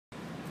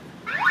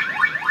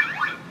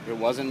It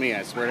wasn't me,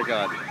 I swear to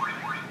God.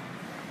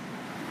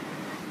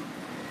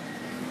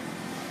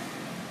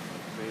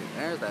 See,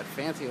 there's that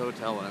fancy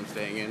hotel that I'm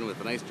staying in with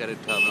the nice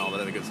jetted tub and all that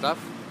other good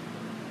stuff.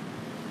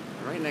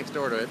 And right next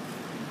door to it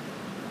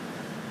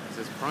is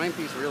this prime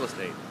piece of real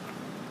estate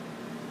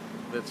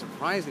that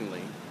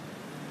surprisingly,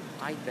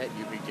 I bet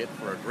you could get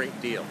for a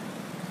great deal.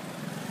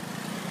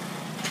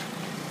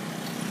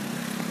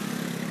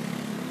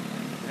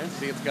 Yeah,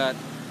 see, it's got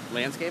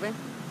landscaping,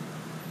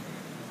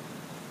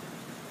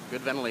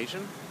 good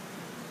ventilation,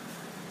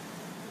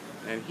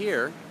 and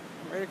here,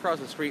 right across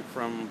the street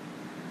from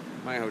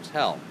my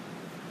hotel,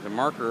 there's a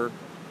marker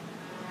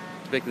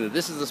depicting that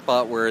this is the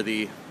spot where was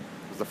the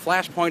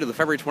flashpoint of the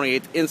February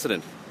 28th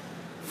incident.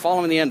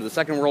 Following the end of the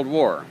Second World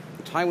War,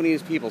 the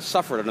Taiwanese people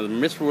suffered under the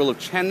misrule of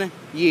Chen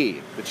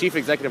Yi, the chief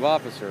executive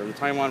officer of the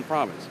Taiwan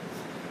province,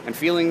 and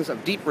feelings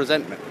of deep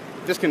resentment,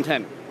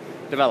 discontent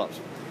developed.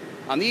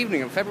 On the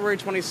evening of February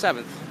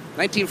 27th,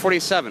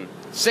 1947,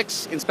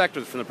 6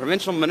 inspectors from the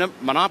Provincial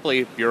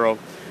Monopoly Bureau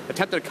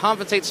attempted to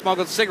confiscate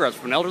smuggled cigarettes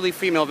from an elderly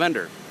female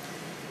vendor.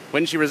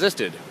 When she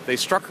resisted, they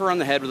struck her on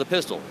the head with a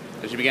pistol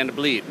as she began to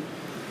bleed.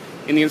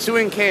 In the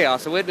ensuing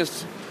chaos, a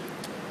witness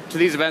to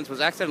these events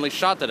was accidentally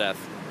shot to death.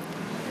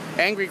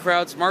 Angry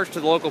crowds marched to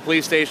the local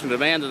police station to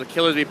demand that the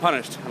killers be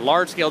punished, and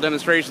large-scale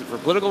demonstrations for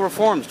political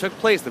reforms took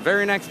place the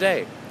very next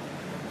day.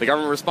 The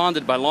government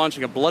responded by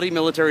launching a bloody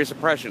military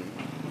suppression,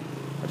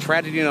 a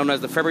tragedy known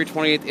as the February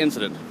 28th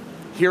incident.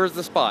 Here is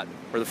the spot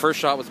where the first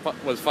shot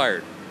was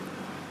fired.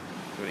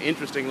 So an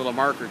interesting little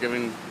marker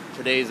given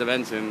today's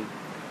events in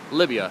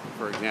Libya,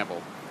 for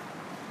example,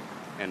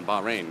 and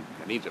Bahrain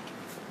and Egypt.